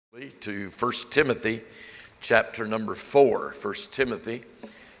To 1 Timothy chapter number 4. 1 Timothy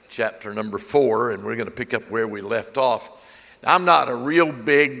chapter number 4, and we're going to pick up where we left off. Now, I'm not a real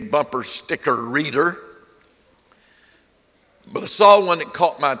big bumper sticker reader, but I saw one that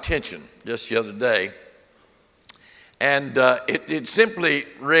caught my attention just the other day. And it simply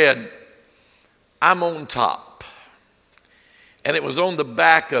read, "I'm on top." And it was on the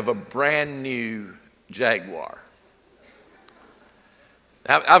back of a brand new Jaguar.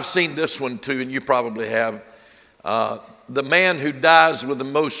 I've seen this one too, and you probably have. The man who dies with the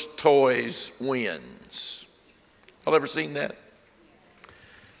most toys wins. Y'all ever seen that?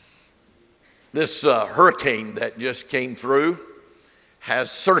 This hurricane that just came through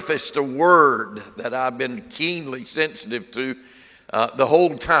has surfaced a word that I've been keenly sensitive to the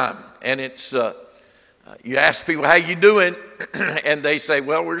whole time. And it's, you ask people, how you doing? And they say,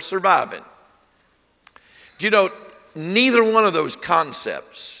 well, we're surviving. Do you know, neither one of those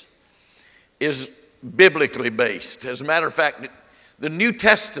concepts is biblically based. As a matter of fact, the New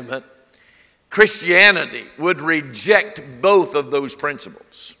Testament, Christianity, would reject both of those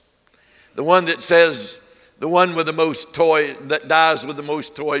principles. The one that says the one with the most toys, that dies with the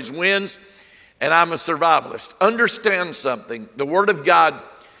most toys wins, and I'm a survivalist. Understand something. The Word of God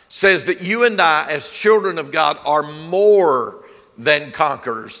says that you and I, as children of God, are more than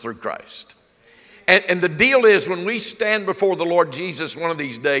conquerors through Christ. And the deal is, when we stand before the Lord Jesus one of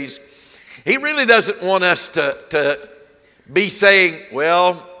these days, He really doesn't want us to be saying,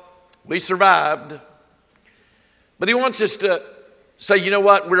 well, we survived. But He wants us to say, you know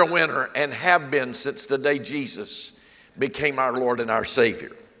what, we're a winner, and have been since the day Jesus became our Lord and our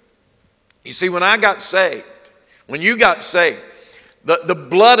Savior. You see, when I got saved, when you got saved, the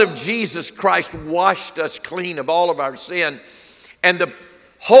blood of Jesus Christ washed us clean of all of our sin, and the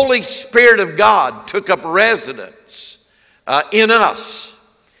Holy Spirit of God took up residence in us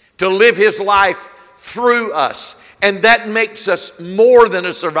to live His life through us. And that makes us more than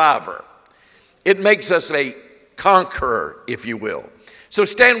a survivor. It makes us a conqueror, if you will. So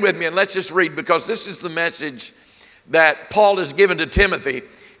stand with me and let's just read, because this is the message that Paul has given to Timothy.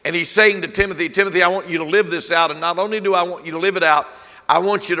 And he's saying to Timothy, Timothy, I want you to live this out. And not only do I want you to live it out, I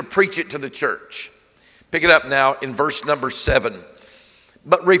want you to preach it to the church. Pick it up now in verse number 7.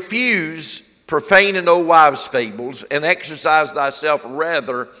 But refuse profane and old wives' fables, and exercise thyself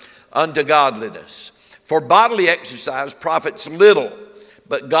rather unto godliness. For bodily exercise profits little,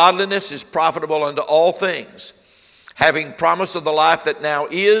 but godliness is profitable unto all things, having promise of the life that now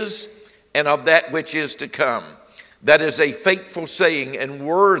is, and of that which is to come. That is a faithful saying, and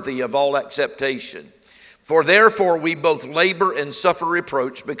worthy of all acceptation. For therefore we both labor and suffer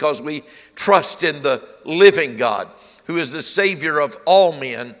reproach, because we trust in the living God, who is the Savior of all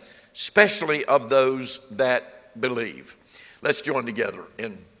men, especially of those that believe. Let's join together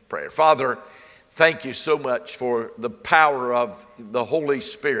in prayer. Father, thank you so much for the power of the Holy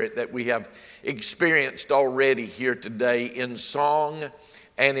Spirit that we have experienced already here today in song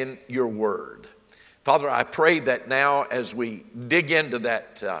and in your word. Father, I pray that now as we dig into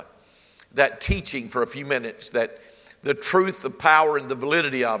that teaching for a few minutes, that the truth, the power, and the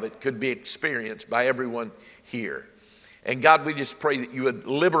validity of it could be experienced by everyone here. And God, we just pray that you would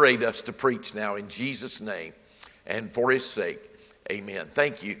liberate us to preach now in Jesus' name and for His sake. Amen.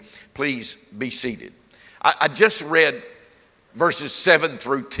 Thank you. Please be seated. I just read verses 7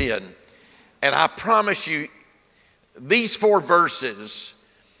 through 10. And I promise you, these 4 verses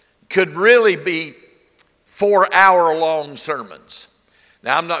could really be 4-hour-long sermons.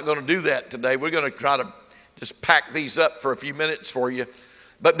 Now, I'm not going to do that today. We're going to try to just pack these up for a few minutes for you.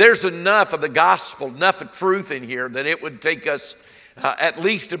 But there's enough of the gospel, enough of truth in here that it would take us at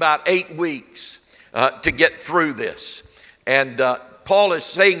least about 8 weeks to get through this. And Paul is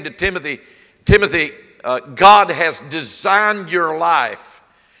saying to Timothy, God has designed your life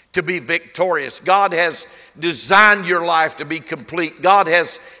to be victorious. God has designed your life to be complete. God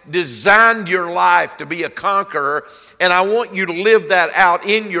has designed your life to be a conqueror. And I want you to live that out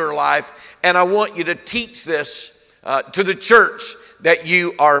in your life. And I want you to teach this to the church that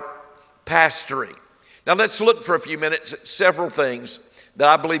you are pastoring. Now let's look for a few minutes at several things that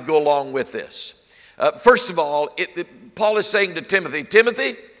I believe go along with this. First of all, Paul is saying to Timothy,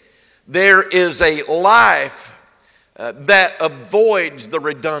 Timothy, there is a life that avoids the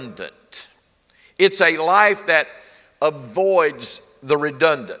redundant. It's a life that avoids the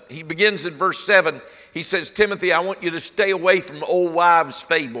redundant. He begins in verse 7. He says, Timothy, I want you to stay away from old wives'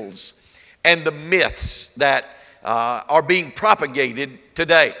 fables and the myths that are being propagated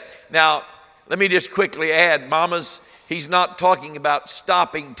today. Now, let me just quickly add, mamas, he's not talking about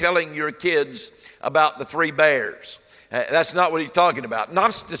stopping telling your kids about the 3 bears. That's not what he's talking about.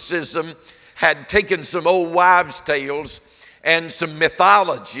 Gnosticism had taken some old wives' tales and some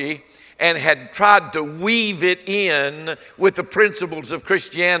mythology and had tried to weave it in with the principles of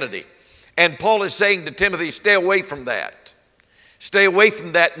Christianity. And Paul is saying to Timothy, stay away from that. Stay away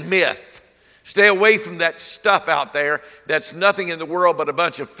from that myth. Stay away from that stuff out there that's nothing in the world but a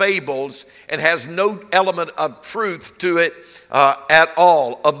bunch of fables and has no element of truth to it at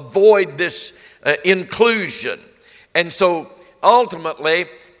all. Avoid this inclusion. And so ultimately,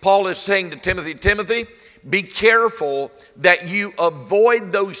 Paul is saying to Timothy, Timothy, be careful that you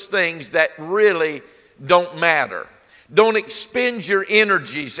avoid those things that really don't matter. Don't expend your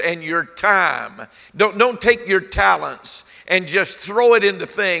energies and your time. Don't take your talents and just throw it into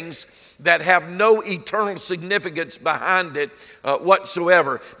things that have no eternal significance behind it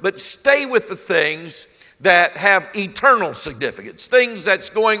whatsoever. But stay with the things that have eternal significance, things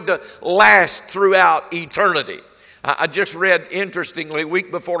that's going to last throughout eternity. I just read, interestingly,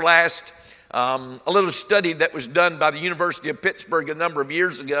 week before last, a little study that was done by the University of Pittsburgh a number of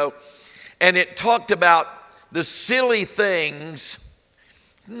years ago, and it talked about the silly things,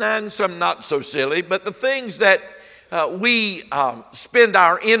 and some not so silly, but the things that we spend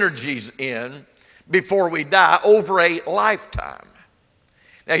our energies in before we die over a lifetime.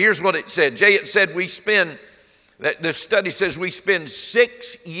 Now here's what it said. It said the study says we spend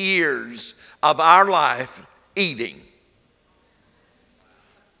 6 years of our life eating.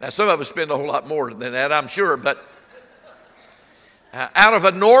 Now some of us spend a whole lot more than that, I'm sure, but out of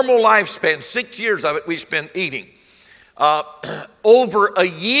a normal lifespan, 6 years of it we spend eating. Over a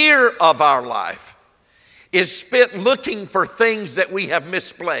year of our life is spent looking for things that we have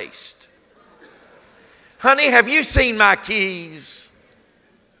misplaced. Honey, have you seen my keys?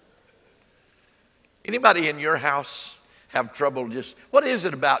 Anybody in your house have trouble what is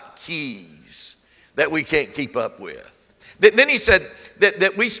it about keys that we can't keep up with? Then he said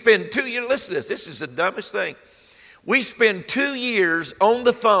that we spend 2 years, listen to this, this is the dumbest thing. We spend 2 years on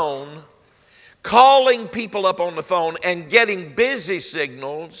the phone, calling people up on the phone and getting busy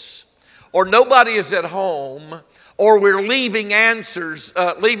signals, or nobody is at home, or we're leaving messages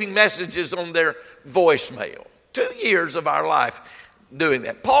on their voicemail. 2 years of our life doing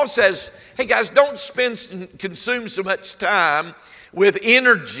that. Paul says, hey guys, don't consume so much time with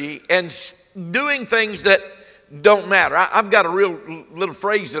energy and doing things that don't matter. I've got a real little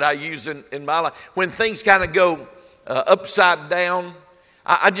phrase that I use in my life. When things kind of go upside down,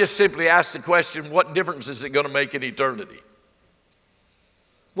 I just simply ask the question, what difference is it going to make in eternity?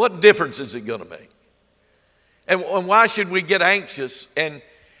 What difference is it going to make? And why should we get anxious? And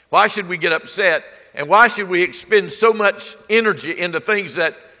why should we get upset? And why should we expend so much energy into things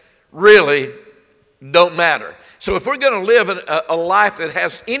that really don't matter? So if we're going to live a life that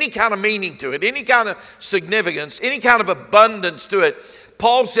has any kind of meaning to it, any kind of significance, any kind of abundance to it,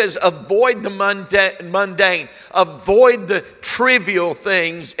 Paul says avoid the mundane, avoid the trivial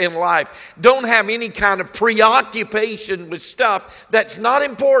things in life. Don't have any kind of preoccupation with stuff that's not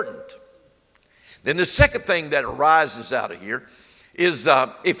important. Then the second thing that arises out of here is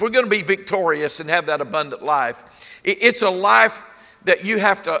if we're going to be victorious and have that abundant life, it's a life that you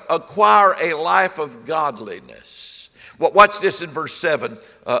have to acquire a life of godliness. Watch this in verse 7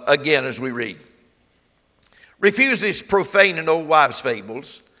 again as we read. Refuse these profane and old wives'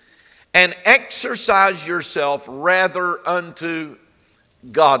 fables, and exercise yourself rather unto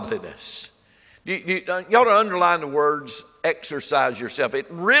godliness. You ought to underline the words, exercise yourself. It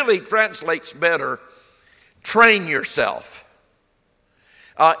really translates better, train yourself.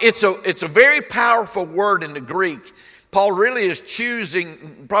 It's a very powerful word in the Greek. Paul really is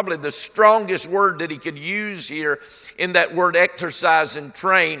choosing probably the strongest word that he could use here in that word exercise and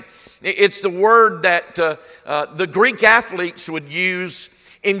train. It's the word that the Greek athletes would use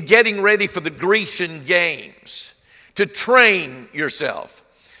in getting ready for the Grecian Games, to train yourself.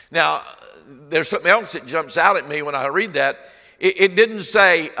 Now, there's something else that jumps out at me when I read that. It didn't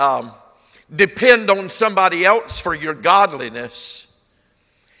say depend on somebody else for your godliness.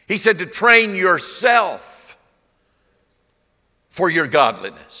 He said to train yourself for your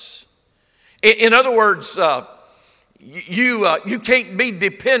godliness. In other words, you can't be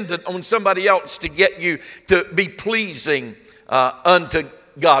dependent on somebody else to get you to be pleasing unto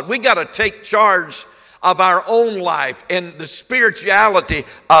God. We got to take charge of our own life and the spirituality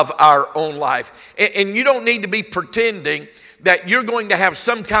of our own life. And you don't need to be pretending that you're going to have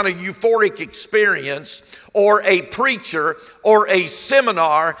some kind of euphoric experience or a preacher or a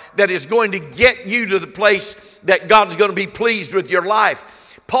seminar that is going to get you to the place that God's going to be pleased with your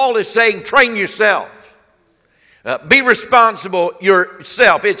life. Paul is saying, train yourself. Be responsible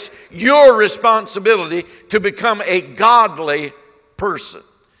yourself. It's your responsibility to become a godly person.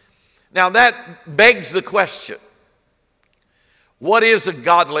 Now that begs the question, what is a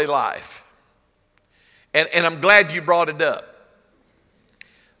godly life? And I'm glad you brought it up.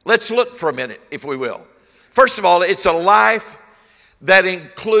 Let's look for a minute, if we will. First of all, it's a life that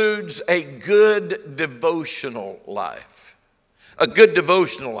includes a good devotional life. A good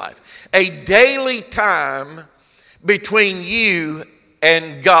devotional life. A daily time between you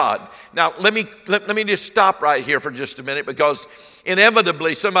and God. Now, let me just stop right here for just a minute, because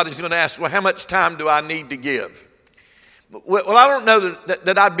inevitably somebody's going to ask, well, how much time do I need to give? Well, I don't know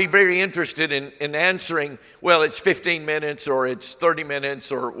that I'd be very interested in answering, well, it's 15 minutes or it's 30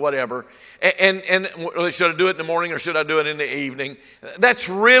 minutes or whatever. And should I do it in the morning or should I do it in the evening? That's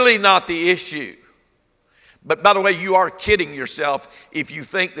really not the issue. But by the way, you are kidding yourself if you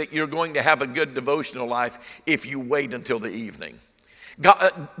think that you're going to have a good devotional life if you wait until the evening.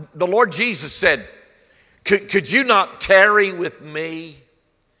 God, the Lord Jesus said, could you not tarry with me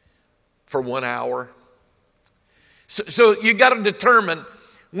for 1 hour? So you got to determine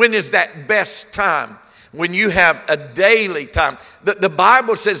when is that best time, when you have a daily time. The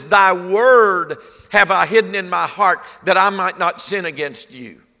Bible says, thy word have I hidden in my heart that I might not sin against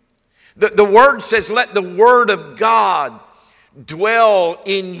you. The word says, let the word of God dwell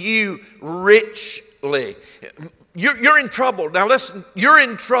in you richly. You're in trouble. Now listen, you're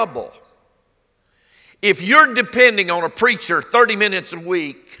in trouble if you're depending on a preacher 30 minutes a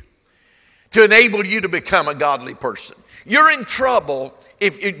week to enable you to become a godly person. You're in trouble,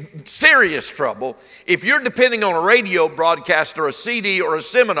 serious trouble, if you're depending on a radio broadcast or a CD or a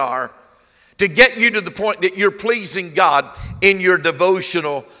seminar to get you to the point that you're pleasing God in your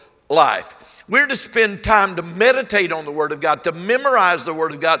devotional life. We're to spend time to meditate on the Word of God, to memorize the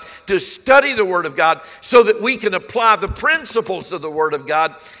Word of God, to study the Word of God so that we can apply the principles of the Word of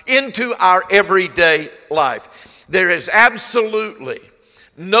God into our everyday life. There is absolutely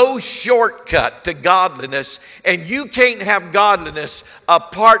no shortcut to godliness, and you can't have godliness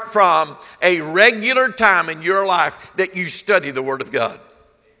apart from a regular time in your life that you study the Word of God.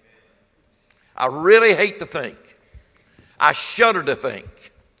 I really hate to think, I shudder to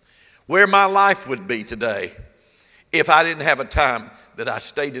think where my life would be today if I didn't have a time that I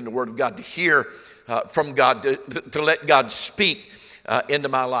stayed in the Word of God to hear from God, to let God speak into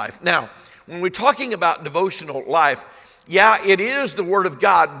my life. Now, when we're talking about devotional life, yeah, it is the Word of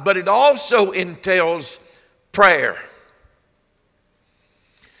God, but it also entails prayer.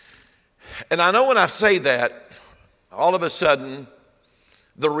 And I know when I say that, all of a sudden,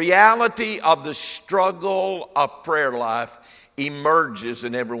 the reality of the struggle of prayer life emerges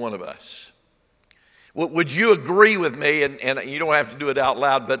in every one of us. Would you agree with me, and you don't have to do it out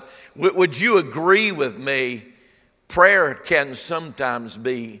loud, but would you agree with me, prayer can sometimes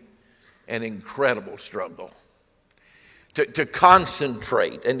be an incredible struggle. To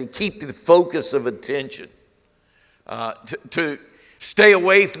concentrate and to keep the focus of attention, to stay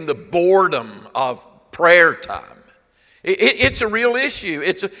away from the boredom of prayer time. It's a real issue.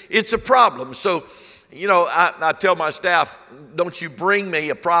 It's a problem. So, you know, I tell my staff, don't you bring me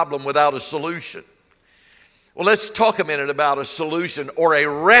a problem without a solution. Well, let's talk a minute about a solution or a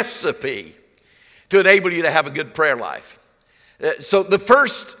recipe to enable you to have a good prayer life. So the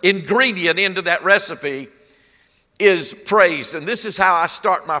first ingredient into that recipe is praise. And this is how I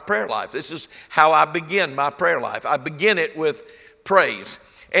start my prayer life. This is how I begin my prayer life. I begin it with praise.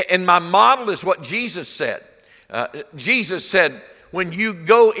 And my model is what Jesus said. Jesus said, when you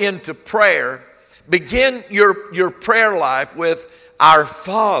go into prayer, begin your prayer life with, our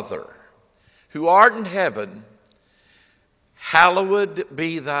Father, who art in heaven, hallowed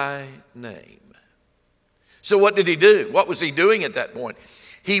be thy name. So what did he do? What was he doing at that point?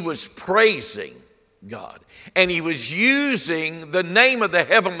 He was praising God. And he was using the name of the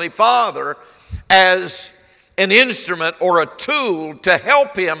Heavenly Father as an instrument or a tool to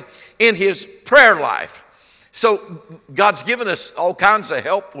help him in his prayer life. So God's given us all kinds of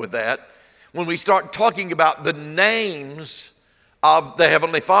help with that when we start talking about the names of the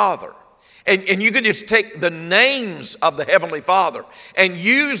Heavenly Father. And you can just take the names of the Heavenly Father and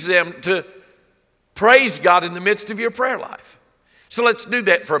use them to praise God in the midst of your prayer life. So let's do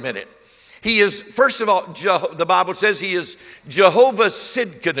that for a minute. He is, first of all, the Bible says he is Jehovah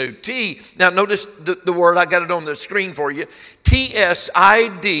Sidkenu. Now notice the word, I got it on the screen for you. T-S-I-D-K-E-N-U.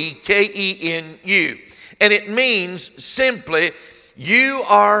 And it means simply, you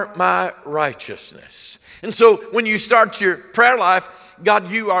are my righteousness. And so when you start your prayer life,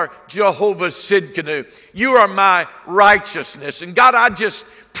 God, you are Jehovah Sidkenu. You are my righteousness. And God, I just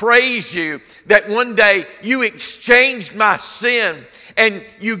praise you that one day you exchanged my sin and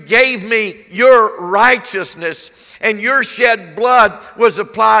you gave me your righteousness, and your shed blood was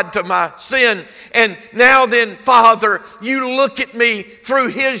applied to my sin. And now then, Father, you look at me through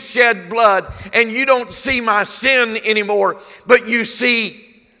his shed blood, and you don't see my sin anymore, but you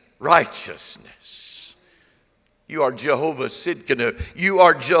see righteousness. You are Jehovah Sidkenu. You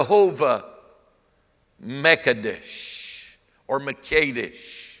are Jehovah Mekadesh or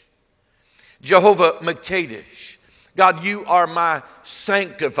Mekadesh. Jehovah Mekadesh. God, you are my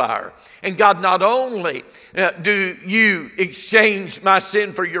sanctifier. And God, not only do you exchange my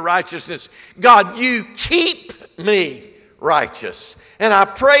sin for your righteousness, God, you keep me righteous. And I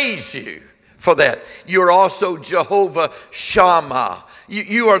praise you for that. You're also Jehovah Shammah.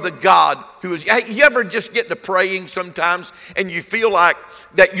 You are the God who is. You ever just get to praying sometimes and you feel like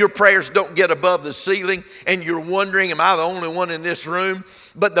that your prayers don't get above the ceiling and you're wondering, am I the only one in this room?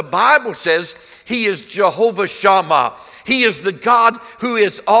 But the Bible says he is Jehovah Shammah. He is the God who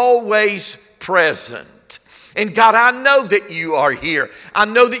is always present. And God, I know that you are here. I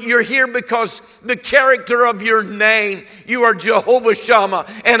know that you're here because the character of your name, you are Jehovah Shammah,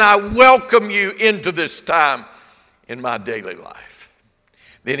 and I welcome you into this time in my daily life.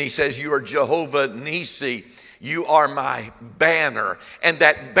 Then he says, you are Jehovah Nisi. You are my banner. And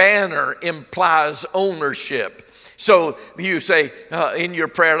that banner implies ownership. So you say in your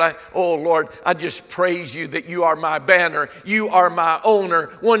prayer life, oh Lord, I just praise you that you are my banner. You are my owner.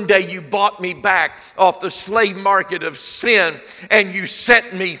 One day you bought me back off the slave market of sin and you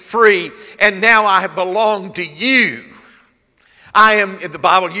set me free. And now I belong to you. I am, the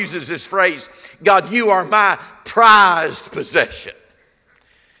Bible uses this phrase, God, you are my prized possession.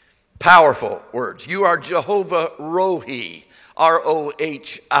 Powerful words. You are Jehovah Rohi,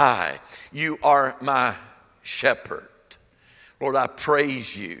 R-O-H-I. You are my shepherd. Lord, I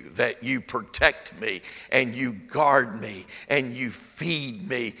praise you that you protect me and you guard me and you feed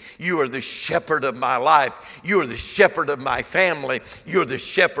me. You are the shepherd of my life. You are the shepherd of my family. You're the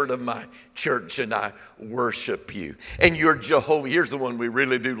shepherd of my church, and I worship you. And you're Jehovah. Here's the one we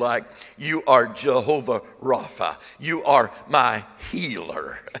really do like. You are Jehovah Rapha. You are my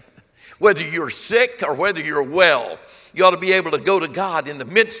healer. Whether you're sick or whether you're well, you ought to be able to go to God in the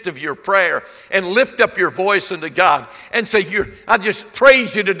midst of your prayer and lift up your voice unto God and say, I just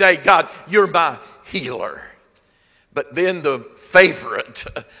praise you today, God, you're my healer. But then the favorite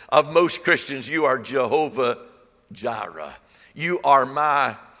of most Christians, you are Jehovah Jireh. You are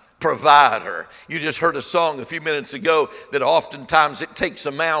my provider. You just heard a song a few minutes ago that oftentimes it takes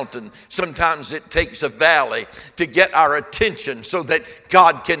a mountain, sometimes it takes a valley to get our attention so that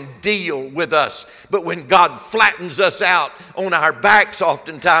God can deal with us. But when God flattens us out on our backs,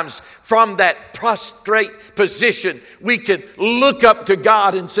 oftentimes from that prostrate position, we can look up to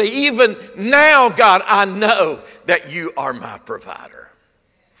God and say, even now, God, I know that you are my provider.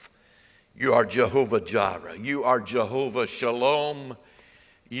 You are Jehovah Jireh. You are Jehovah Shalom.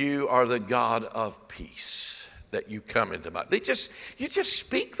 You are the God of peace that you come into my. You just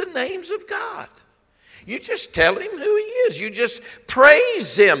speak the names of God. You just tell him who he is. You just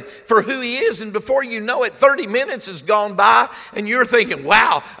praise him for who he is. And before you know it, 30 minutes has gone by and you're thinking,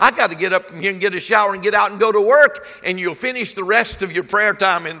 wow, I got to get up from here and get a shower and get out and go to work. And you'll finish the rest of your prayer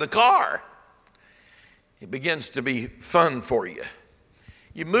time in the car. It begins to be fun for you.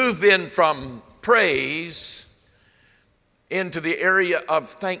 You move then from praise into the area of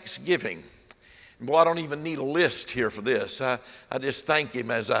thanksgiving. Well, I don't even need a list here for this. I just thank him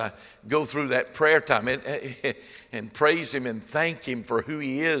as I go through that prayer time and praise him and thank him for who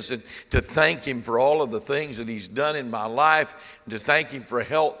he is, and to thank him for all of the things that he's done in my life, and to thank him for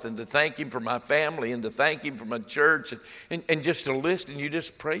health, and to thank him for my family, and to thank him for my church, and just a list, and you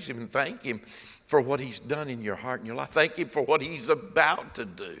just praise him and thank him for what he's done in your heart and your life. Thank him for what he's about to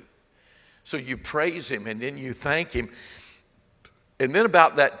do. So you praise him and then you thank him. And then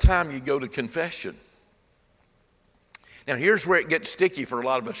about that time, you go to confession. Now, here's where it gets sticky for a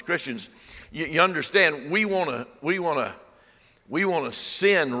lot of us Christians. You understand, we want to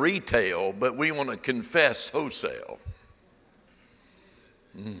sin retail, but we want to confess wholesale.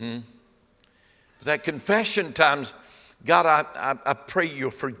 But that confession times, God, I pray you'll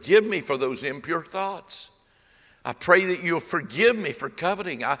forgive me for those impure thoughts. I pray that you'll forgive me for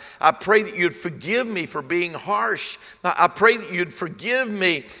coveting. I pray that you'd forgive me for being harsh. I pray that you'd forgive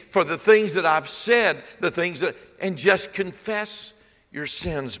me for the things that I've said, and just confess your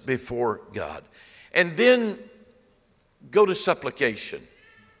sins before God. And then go to supplication.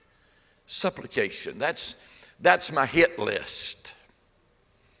 Supplication, that's my hit list.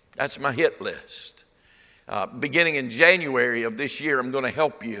 That's my hit list. Beginning in January of this year, I'm going to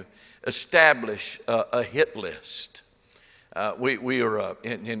help you establish a hit list. We are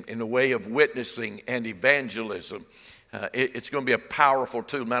in the way of witnessing and evangelism. It's going to be a powerful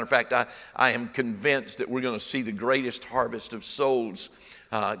tool. Matter of fact, I am convinced that we're going to see the greatest harvest of souls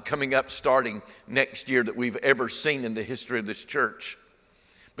coming up starting next year that we've ever seen in the history of this church,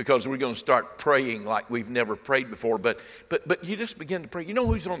 because we're going to start praying like we've never prayed before. But you just begin to pray. You know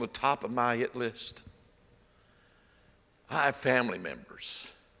who's on the top of my hit list? I have family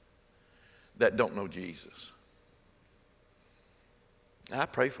members that don't know Jesus. I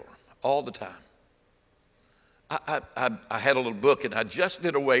pray for them all the time. I had a little book, and I just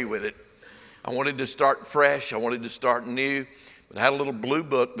did away with it. I wanted to start fresh. I wanted to start new. But I had a little blue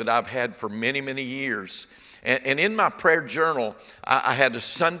book that I've had for many, many years. And in my prayer journal, I had a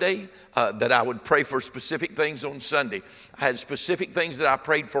Sunday that I would pray for specific things on Sunday. I had specific things that I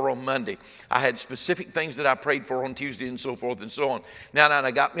prayed for on Monday. I had specific things that I prayed for on Tuesday, and so forth and so on. Now I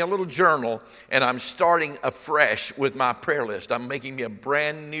got me a little journal, and I'm starting afresh with my prayer list. I'm making me a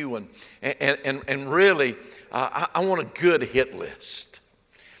brand new one. And really, I want a good hit list,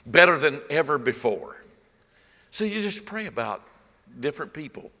 better than ever before. So you just pray about different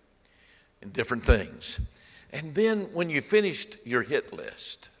people and different things. And then when you finished your hit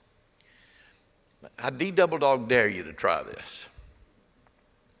list, I double dog dare you to try this.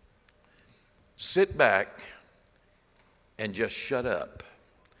 Sit back and just shut up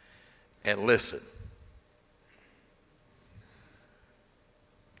and listen.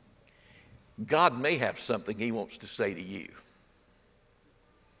 God may have something he wants to say to you.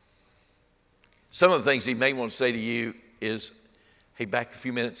 Some of the things he may want to say to you is, hey, back a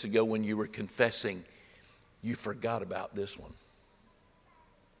few minutes ago when you were confessing, you forgot about this one.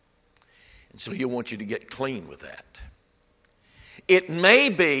 And so he'll want you to get clean with that. It may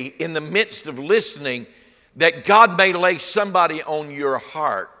be in the midst of listening that God may lay somebody on your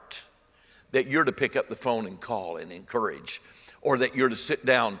heart that you're to pick up the phone and call and encourage, or that you're to sit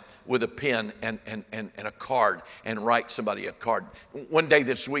down with a pen and a card and write somebody a card. One day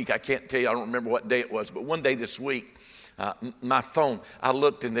this week, I can't tell you, I don't remember what day it was, but one day this week, my phone, I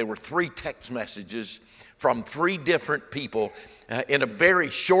looked and there were 3 text messages from 3 different people in a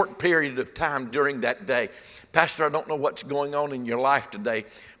very short period of time during that day. Pastor, I don't know what's going on in your life today,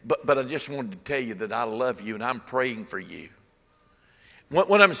 but I just wanted to tell you that I love you and I'm praying for you.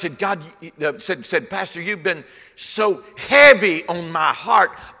 One of them said, God, said, Pastor, you've been so heavy on my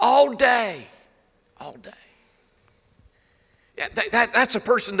heart all day. All day. That's a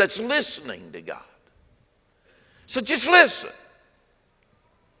person that's listening to God. So just listen.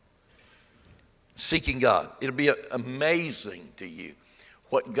 Seeking God. It'll be amazing to you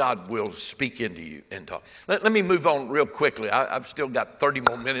what God will speak into you and talk. Let me move on real quickly. I've still got 30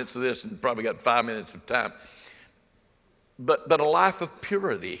 more minutes of this and probably got 5 minutes of time. But a life of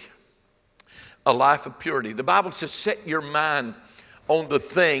purity. A life of purity. The Bible says, set your mind on the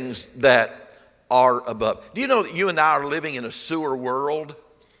things that are above. Do you know that you and I are living in a sewer world?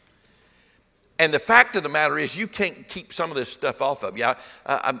 And the fact of the matter is, you can't keep some of this stuff off of you.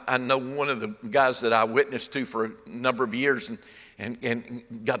 I know one of the guys that I witnessed to for a number of years and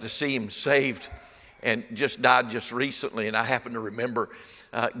got to see him saved and just died just recently. And I happen to remember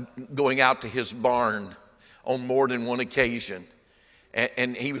going out to his barn on more than one occasion.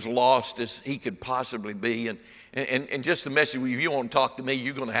 And he was lost as he could possibly be. And just the message, if you want to talk to me,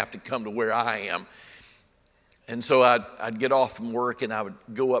 you're going to have to come to where I am. And so I'd get off from work and I would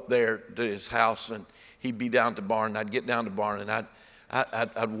go up there to his house and he'd be down at the barn. And I'd get down to the barn and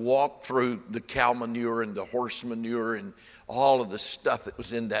I'd walk through the cow manure and the horse manure and all of the stuff that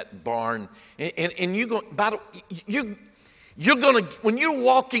was in that barn. And you're going to, when you're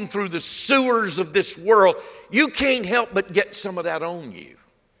walking through the sewers of this world, you can't help but get some of that on you.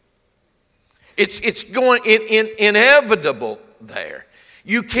 It's going inevitable there.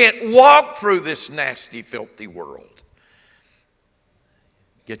 You can't walk through this nasty, filthy world.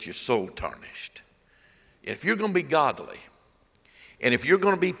 Get your soul tarnished. If you're going to be godly, and if you're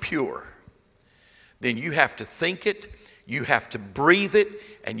going to be pure, then you have to think it, you have to breathe it,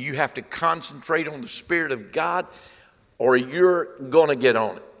 and you have to concentrate on the Spirit of God, or you're going to get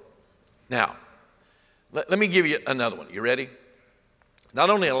on it. Now, let me give you another one. You ready?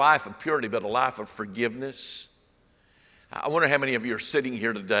 Not only a life of purity, but a life of forgiveness. I wonder how many of you are sitting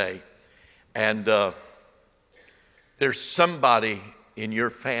here today and there's somebody in your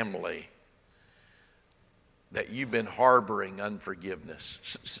family that you've been harboring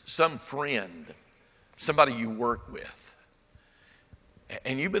unforgiveness. Some friend, somebody you work with,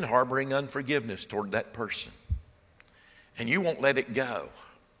 and you've been harboring unforgiveness toward that person. And you won't let it go.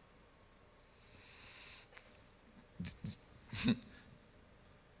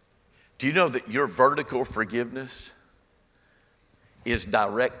 Do you know that your vertical forgiveness is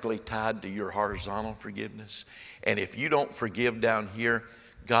directly tied to your horizontal forgiveness? And if you don't forgive down here,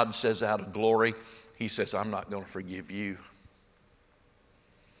 God says out of glory, He says, I'm not going to forgive you.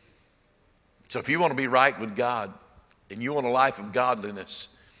 So if you want to be right with God and you want a life of godliness,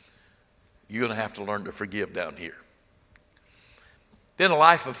 you're going to have to learn to forgive down here. Then a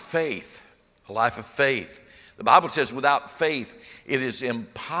life of faith. A life of faith. The Bible says without faith, it is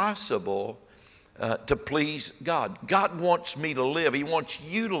impossible to please God. God wants me to live. He wants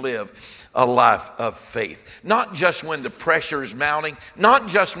you to live a life of faith. Not just when the pressure is mounting, not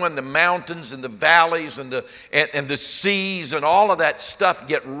just when the mountains and the valleys and the seas and all of that stuff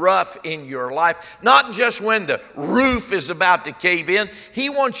get rough in your life. Not just when the roof is about to cave in.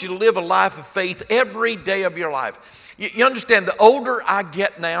 He wants you to live a life of faith every day of your life. You understand, the older I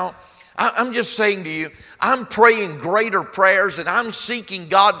get now, I'm just saying to you, I'm praying greater prayers and I'm seeking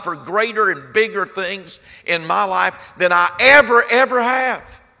God for greater and bigger things in my life than I ever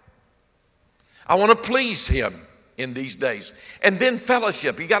have. I want to please Him in these days. And then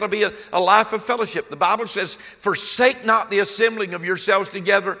fellowship. You got to be a life of fellowship. The Bible says, forsake not the assembling of yourselves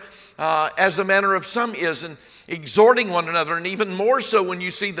together as the manner of some is, and exhorting one another, and even more so when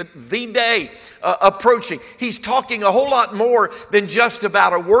you see the day approaching. He's talking a whole lot more than just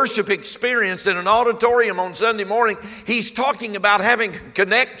about a worship experience in an auditorium on Sunday morning. He's talking about having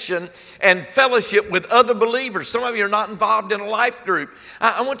connection and fellowship with other believers. Some of you are not involved in a life group.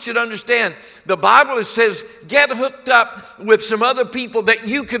 I want you to understand, the Bible says get hooked up with some other people that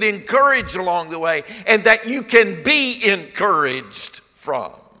you can encourage along the way and that you can be encouraged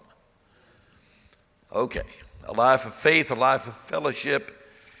from. Okay. A life of faith, a life of fellowship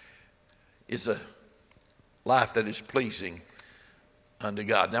is a life that is pleasing unto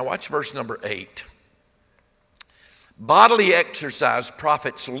God. Now watch verse number 8. Bodily exercise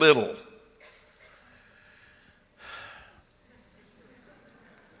profits little.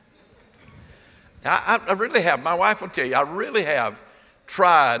 Now, I really have, my wife will tell you, I really have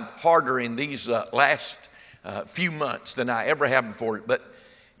tried harder in these last few months than I ever have before. But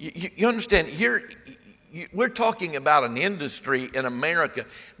you understand, here, we're talking about an industry in America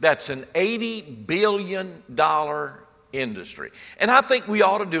that's an $80 billion industry. And I think we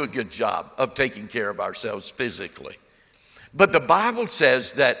ought to do a good job of taking care of ourselves physically. But the Bible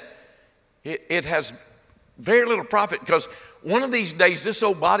says that it has very little profit, because one of these days this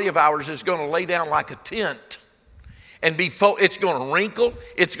old body of ours is going to lay down like a tent and it's going to wrinkle,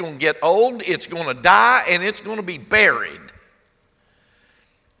 it's going to get old, it's going to die, and it's going to be buried.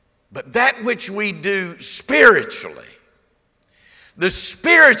 But that which we do spiritually, the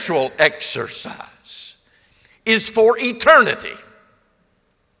spiritual exercise, is for eternity.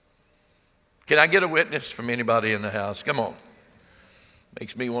 Can I get a witness from anybody in the house? Come on.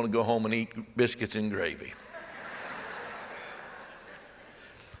 Makes me want to go home and eat biscuits and gravy.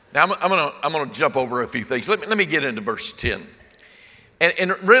 Now I'm going to jump over a few things. Let me get into verse 10.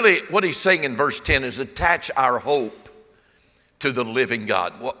 And really what he's saying in verse 10 is attach our hope to the living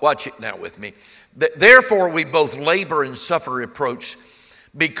God. Watch it now with me. Therefore we both labor and suffer reproach,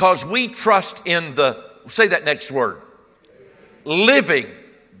 because we trust in the, say that next word, living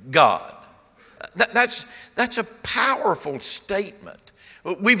God. That's a powerful statement.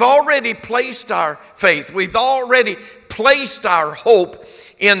 We've already placed our faith, we've already placed our hope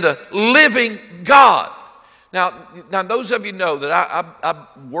in the living God. Now those of you know that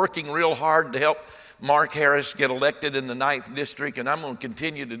I'm working real hard to help Mark Harris get elected in the 9th District, and I'm going to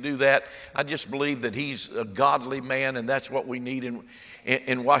continue to do that. I just believe that he's a godly man, and that's what we need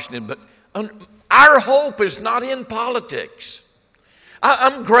in Washington. But our hope is not in politics.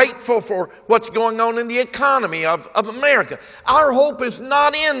 I'm grateful for what's going on in the economy of America. Our hope is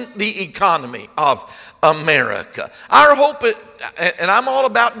not in the economy of America. Our hope is, and I'm all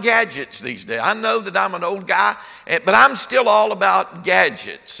about gadgets these days. I know that I'm an old guy, but I'm still all about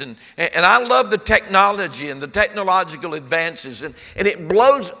gadgets. And I love the technology and the technological advances. And it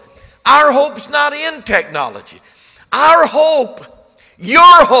blows. Our hope's not in technology. Our hope,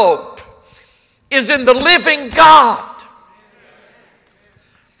 your hope, is in the living God.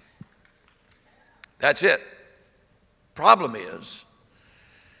 That's it. Problem is,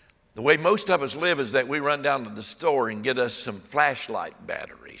 the way most of us live is that we run down to the store and get us some flashlight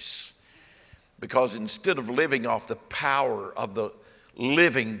batteries. Because instead of living off the power of the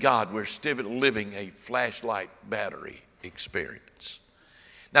living God, we're still living a flashlight battery experience.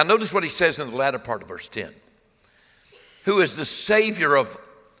 Now notice what he says in the latter part of verse 10. Who is the Savior of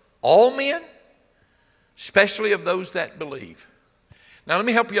all men, especially of those that believe. Now let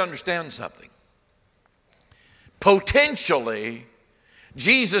me help you understand something. Potentially,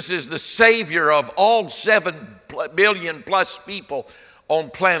 Jesus is the Savior of all 7 billion plus people on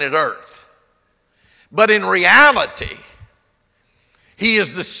planet Earth. But in reality, He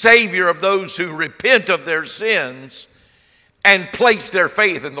is the Savior of those who repent of their sins and place their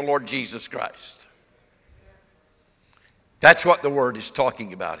faith in the Lord Jesus Christ. That's what the word is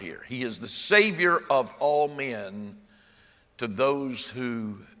talking about here. He is the Savior of all men to those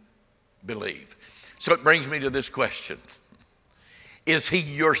who believe. So it brings me to this question. Is He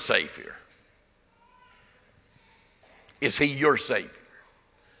your Savior? Is He your Savior?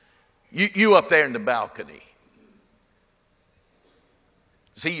 You up there in the balcony.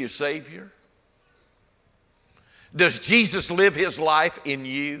 Is He your Savior? Does Jesus live His life in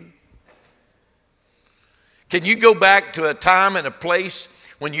you? Can you go back to a time and a place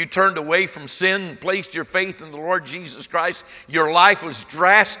when you turned away from sin and placed your faith in the Lord Jesus Christ? Your life was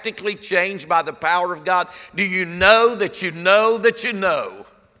drastically changed by the power of God. Do you know that you know that you know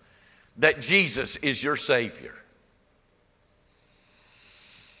that Jesus is your Savior?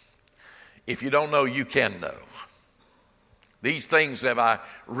 If you don't know, you can know. These things have I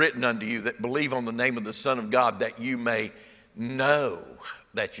written unto you that believe on the name of the Son of God, that you may know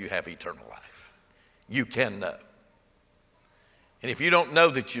that you have eternal life. You can know. And if you don't know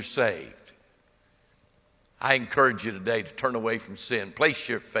that you're saved, I encourage you today to turn away from sin. Place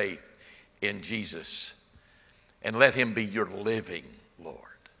your faith in Jesus and let Him be your living Lord.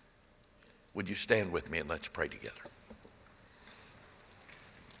 Would you stand with me and let's pray together?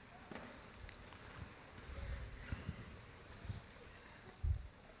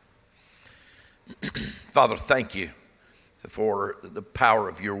 Father, thank you for the power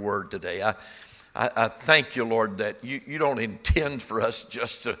of your word today. I thank you, Lord, that you don't intend for us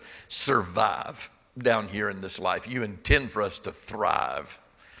just to survive down here in this life. You intend for us to thrive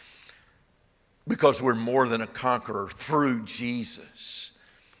because we're more than a conqueror through Jesus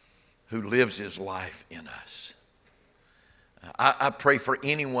who lives His life in us. I pray for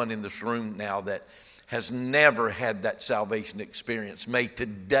anyone in this room now that has never had that salvation experience. May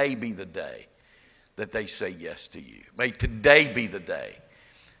today be the day that they say yes to you. May today be the day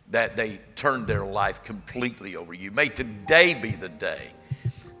that they turn their life completely over you. May today be the day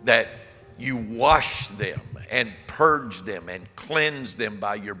that you wash them and purge them and cleanse them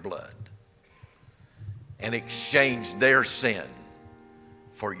by your blood and exchange their sin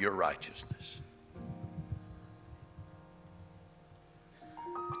for your righteousness.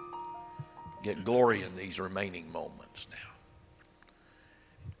 Get glory in these remaining moments now.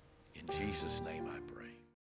 In Jesus' name I pray.